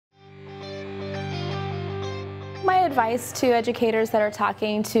advice to educators that are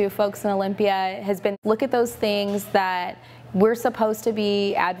talking to folks in Olympia has been, look at those things that we're supposed to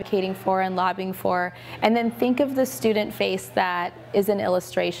be advocating for and lobbying for, and then think of the student face that is an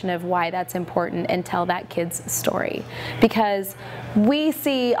illustration of why that's important and tell that kid's story. Because we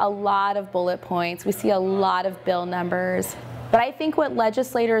see a lot of bullet points, we see a lot of bill numbers, but I think what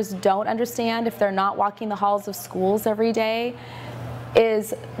legislators don't understand if they're not walking the halls of schools every day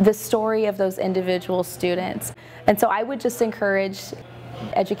is the story of those individual students. And so I would just encourage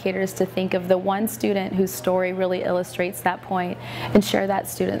educators to think of the one student whose story really illustrates that point and share that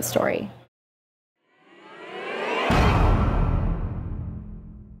student's story.